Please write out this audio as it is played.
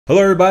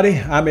Hello everybody,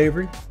 I'm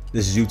Avery.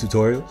 This is YouTube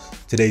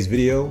Tutorials. Today's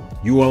video,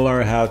 you want to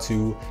learn how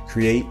to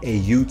create a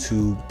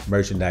YouTube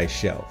merchandise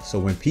shelf. So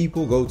when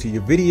people go to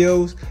your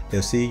videos,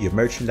 they'll see your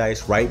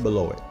merchandise right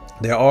below it.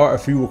 There are a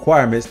few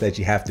requirements that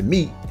you have to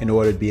meet in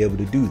order to be able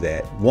to do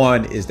that.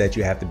 One is that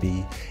you have to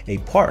be a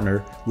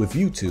partner with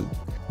YouTube.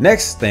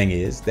 Next thing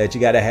is that you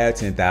got to have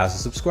 10,000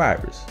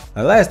 subscribers.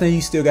 Now, last thing,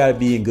 you still got to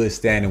be in good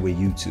standing with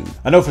YouTube.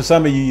 I know for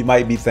some of you, you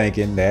might be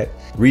thinking that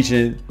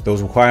reaching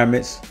those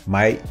requirements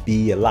might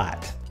be a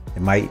lot.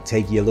 It might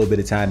take you a little bit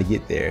of time to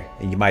get there,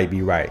 and you might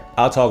be right.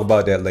 I'll talk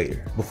about that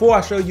later. Before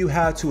I show you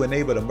how to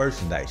enable the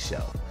merchandise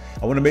shelf,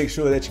 I want to make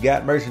sure that you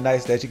got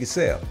merchandise that you can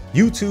sell.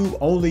 YouTube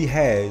only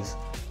has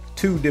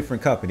two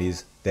different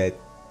companies that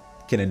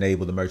can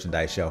enable the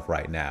merchandise shelf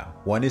right now.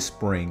 One is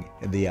Spring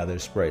and the other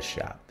is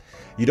Spreadshop.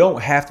 You don't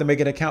have to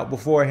make an account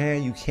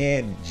beforehand. You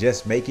can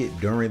just make it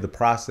during the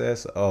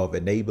process of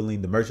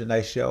enabling the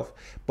merchandise shelf,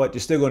 but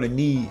you're still going to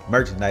need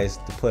merchandise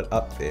to put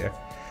up there.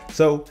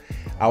 So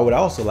I would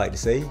also like to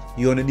say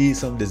you're going to need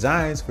some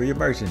designs for your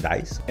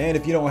merchandise. And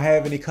if you don't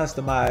have any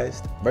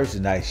customized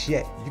merchandise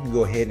yet, you can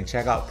go ahead and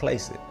check out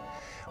Placeit.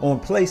 On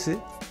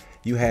Placeit,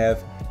 you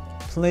have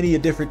plenty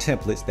of different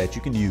templates that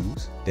you can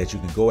use that you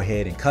can go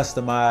ahead and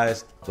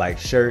customize, like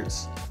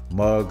shirts,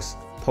 mugs,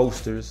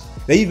 posters.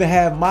 They even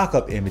have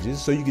mock-up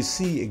images so you can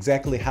see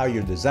exactly how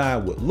your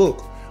design would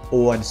look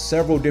on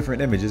several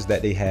different images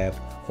that they have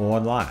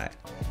online.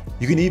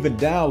 You can even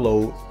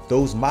download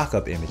those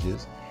mock-up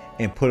images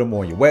and put them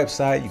on your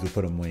website. You can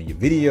put them on your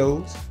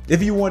videos.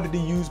 If you wanted to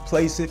use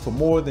Placeit for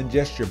more than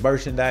just your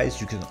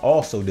merchandise, you can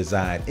also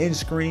design end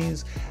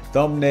screens,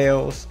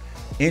 thumbnails,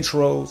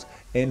 intros,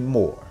 and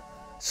more.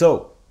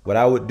 So what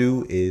I would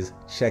do is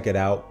check it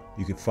out.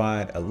 You can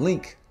find a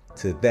link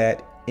to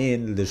that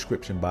in the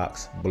description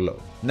box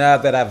below. Now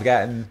that I've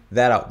gotten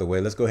that out the way,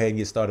 let's go ahead and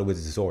get started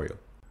with the tutorial.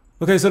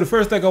 Okay, so the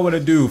first thing I want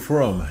to do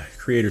from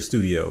Creator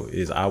Studio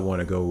is I want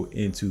to go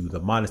into the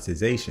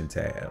monetization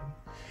tab.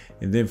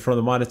 And then from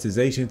the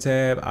monetization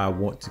tab, I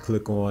want to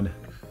click on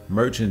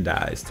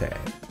merchandise tab.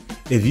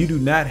 If you do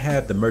not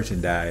have the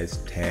merchandise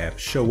tab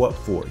show up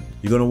for you,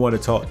 you're going to want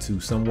to talk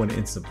to someone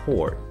in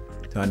support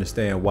to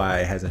understand why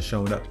it hasn't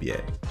shown up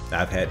yet.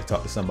 I've had to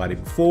talk to somebody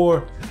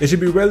before. It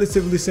should be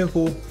relatively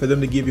simple for them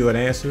to give you an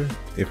answer.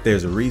 If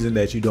there's a reason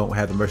that you don't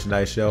have the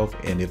merchandise shelf,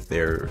 and if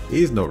there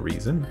is no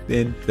reason,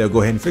 then they'll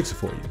go ahead and fix it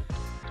for you.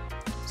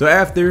 So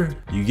after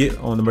you get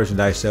on the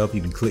merchandise shelf,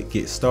 you can click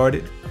Get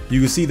Started. You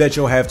can see that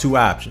you'll have two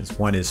options.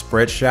 One is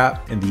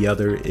Spreadshop and the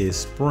other is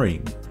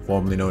Spring,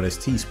 formerly known as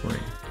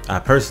Teespring. I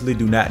personally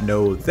do not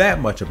know that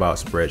much about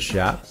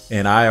Spreadshop,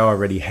 and I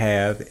already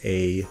have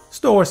a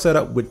store set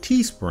up with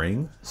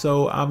Teespring,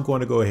 so I'm going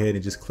to go ahead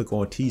and just click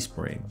on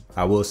Teespring.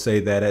 I will say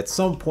that at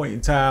some point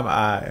in time,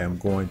 I am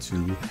going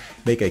to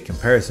make a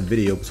comparison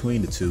video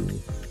between the two,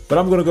 but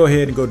I'm going to go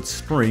ahead and go to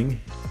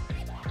Spring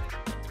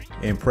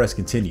and press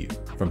continue.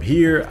 From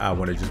here, I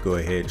want to just go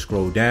ahead and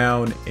scroll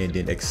down and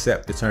then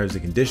accept the terms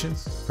and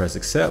conditions. Press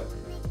accept.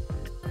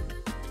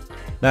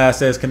 Now it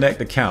says connect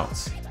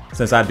accounts.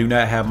 Since I do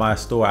not have my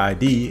store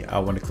ID, I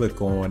want to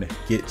click on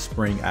Get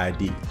Spring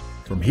ID.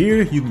 From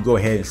here, you can go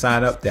ahead and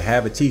sign up to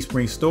have a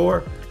Teespring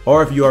store,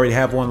 or if you already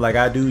have one like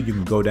I do, you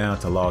can go down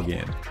to log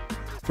in.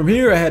 From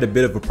here, I had a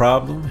bit of a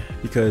problem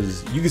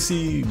because you can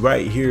see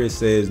right here it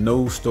says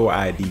no store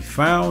ID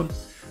found,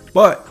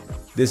 but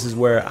this is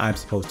where I'm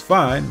supposed to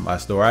find my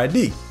store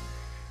ID.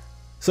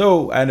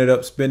 So I ended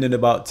up spending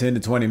about 10 to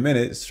 20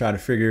 minutes trying to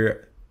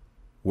figure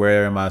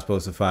where am I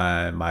supposed to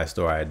find my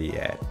store ID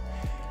at.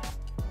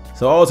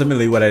 So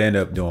ultimately what I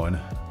ended up doing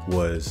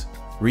was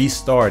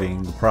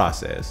restarting the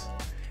process.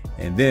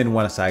 And then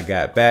once I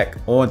got back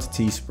onto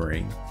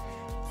Teespring,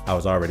 I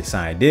was already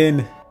signed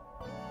in,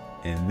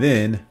 and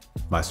then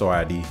my store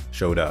ID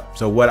showed up.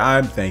 So what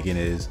I'm thinking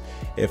is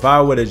if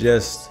I would have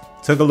just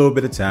took a little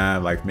bit of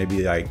time, like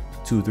maybe like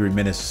 2-3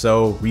 minutes or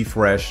so,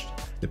 refreshed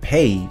the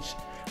page,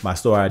 my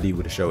store ID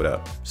would have showed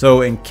up.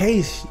 So in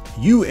case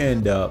you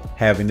end up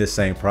having this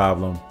same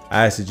problem,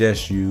 I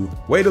suggest you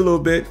wait a little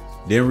bit,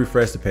 then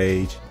refresh the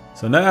page.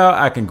 So now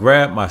I can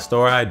grab my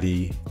store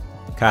ID,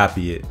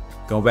 copy it,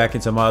 go back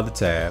into my other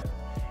tab,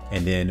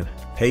 and then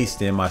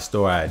paste in my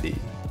store ID.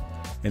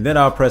 And then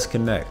I'll press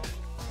connect.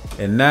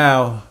 And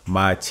now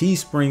my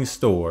Teespring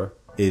store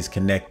is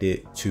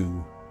connected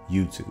to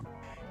YouTube.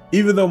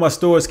 Even though my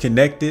store is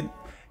connected,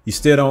 you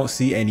still don't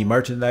see any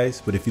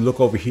merchandise, but if you look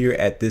over here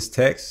at this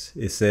text,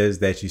 it says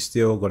that you're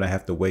still gonna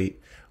have to wait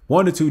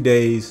 1 to 2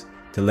 days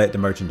to let the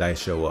merchandise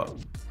show up.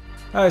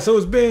 All right, so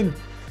it's been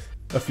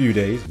a few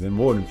days, been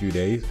more than a few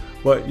days,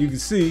 but you can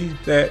see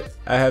that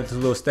I have this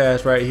little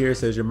stash right here. It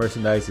says your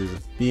merchandise is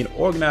being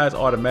organized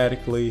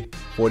automatically,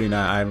 49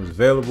 items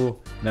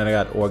available. Now I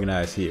got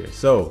organized here.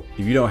 So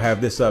if you don't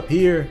have this up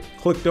here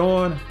clicked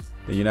on,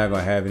 then you're not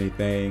gonna have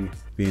anything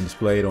being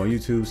displayed on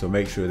YouTube. So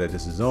make sure that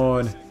this is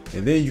on.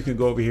 And then you can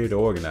go over here to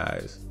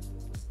organize.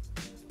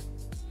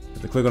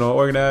 If you click on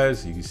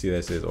organize, you can see that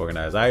it says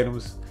organize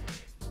items.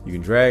 You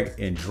can drag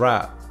and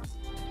drop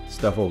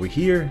stuff over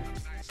here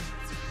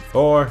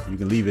or you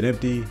can leave it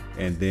empty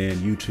and then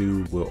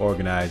YouTube will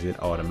organize it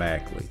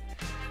automatically.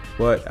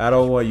 But I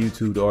don't want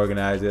YouTube to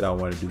organize it. I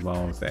want to do my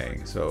own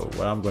thing. So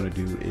what I'm going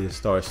to do is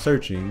start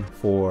searching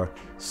for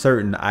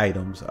certain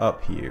items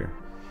up here.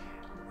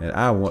 And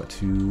I want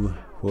to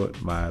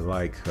put my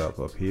light cup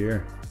up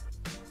here.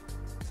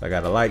 So I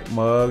got a light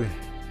mug.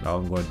 And all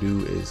I'm going to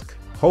do is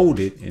hold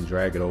it and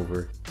drag it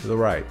over to the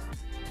right.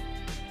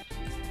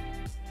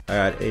 I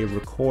got a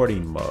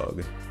recording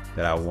mug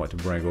that I want to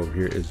bring over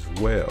here as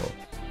well.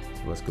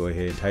 So let's go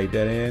ahead and type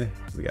that in.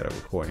 We got a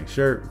recording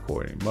shirt,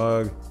 recording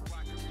mug.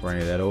 Bring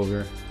that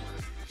over.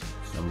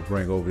 I'm gonna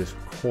bring over this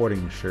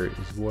recording shirt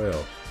as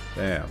well.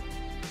 Bam.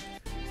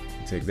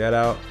 Take that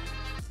out,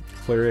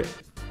 clear it.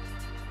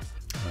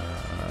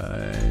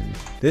 And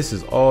this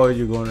is all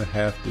you're gonna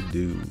have to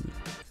do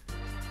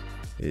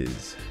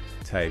is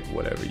type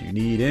whatever you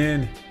need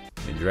in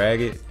and drag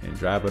it and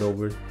drop it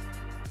over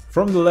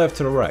from the left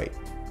to the right.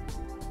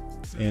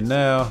 And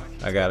now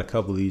I got a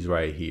couple of these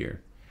right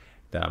here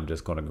that I'm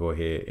just gonna go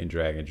ahead and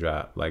drag and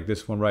drop. Like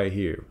this one right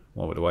here,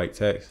 one with the white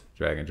text,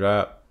 drag and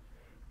drop.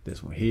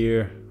 This one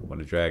here, I'm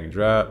gonna drag and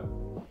drop.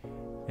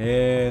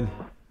 And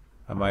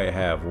I might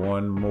have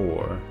one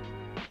more.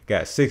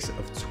 Got 6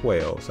 of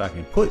 12, so I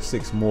can put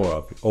 6 more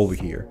up over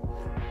here.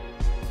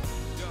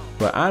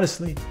 But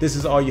honestly, this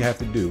is all you have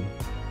to do.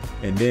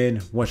 And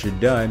then once you're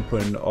done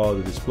putting all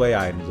the display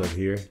items up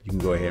here, you can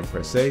go ahead and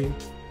press save.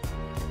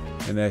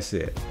 And that's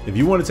it. If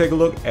you want to take a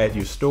look at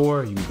your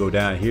store, you can go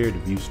down here to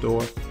view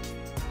store.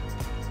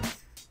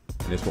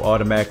 And this will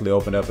automatically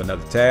open up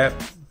another tab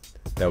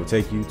that will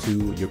take you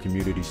to your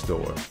community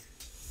store.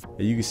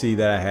 And you can see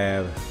that I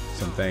have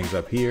some things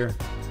up here.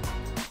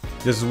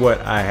 This is what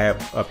I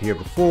have up here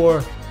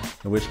before,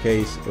 in which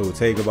case it will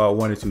take about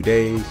 1 or 2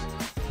 days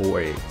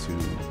for it to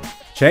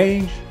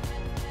change.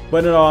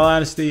 But in all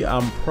honesty,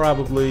 I'm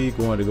probably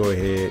going to go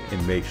ahead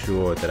and make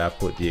sure that I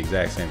put the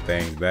exact same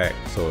things back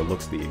so it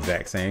looks the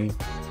exact same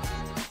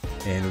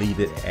and leave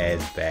it as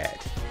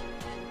that.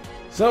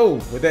 So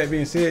with that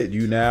being said,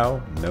 you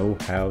now know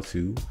how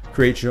to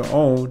create your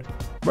own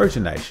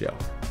merchandise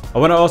shelf. I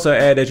want to also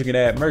add that you can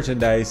add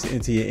merchandise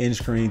into your end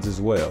screens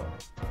as well.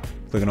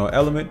 Clicking on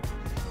element,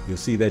 you'll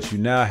see that you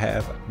now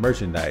have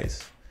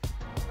merchandise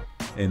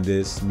in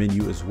this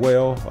menu as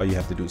well. All you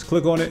have to do is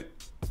click on it,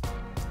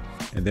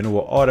 and then it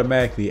will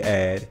automatically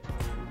add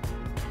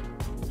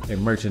a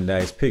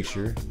merchandise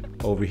picture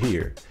over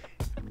here.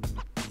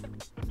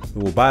 It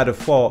will by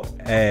default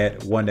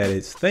add one that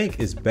it thinks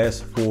is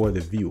best for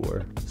the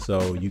viewer.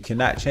 So you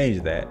cannot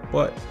change that,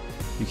 but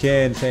you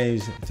can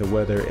change to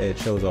whether it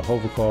shows a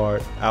hover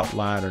card,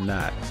 outline or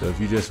not. So if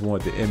you just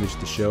want the image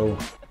to show,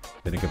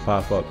 then it can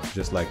pop up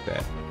just like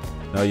that.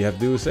 And all you have to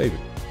do is save it.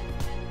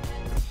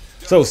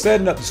 So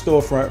setting up the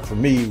storefront for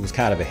me was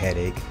kind of a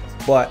headache,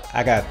 but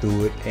I got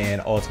through it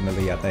and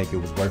ultimately I think it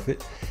was worth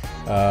it.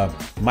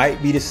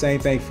 Might be the same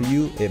thing for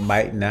you, it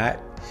might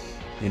not.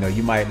 You know,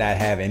 you might not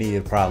have any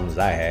of the problems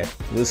I had.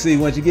 We'll see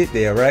once you get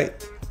there,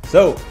 right?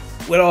 So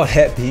with all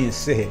that being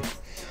said,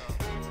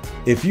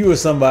 if you are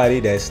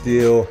somebody that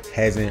still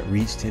hasn't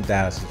reached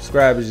 10,000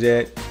 subscribers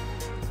yet,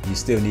 you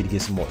still need to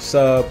get some more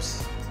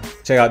subs,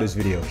 check out this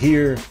video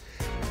here.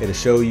 It'll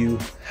show you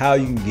how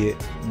you can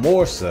get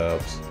more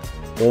subs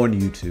on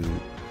YouTube.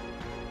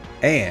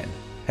 And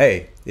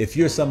hey, if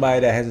you're somebody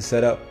that hasn't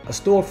set up a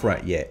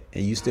storefront yet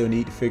and you still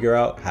need to figure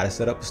out how to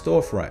set up a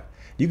storefront,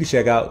 you can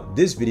check out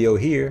this video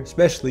here,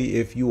 especially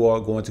if you are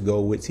going to go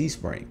with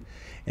Teespring.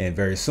 And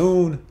very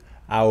soon,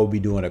 I will be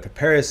doing a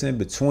comparison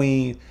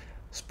between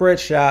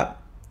Spreadshop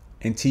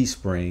and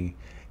Teespring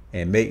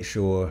and make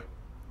sure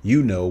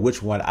you know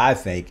which one I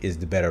think is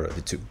the better of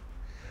the two.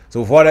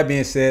 So with all that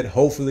being said,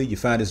 hopefully you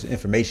found this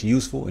information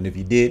useful. And if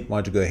you did, why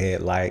don't you go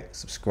ahead, like,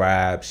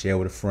 subscribe, share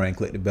with a friend,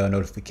 click the bell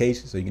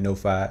notification so you get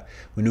notified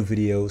when new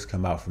videos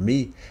come out from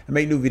me. I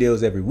make new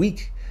videos every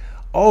week.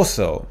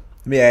 Also,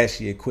 let me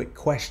ask you a quick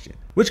question.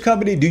 Which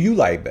company do you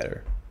like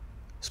better?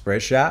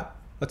 Spreadshop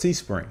or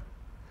Teespring?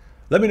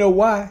 Let me know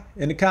why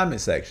in the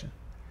comment section.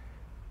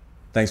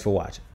 Thanks for watching.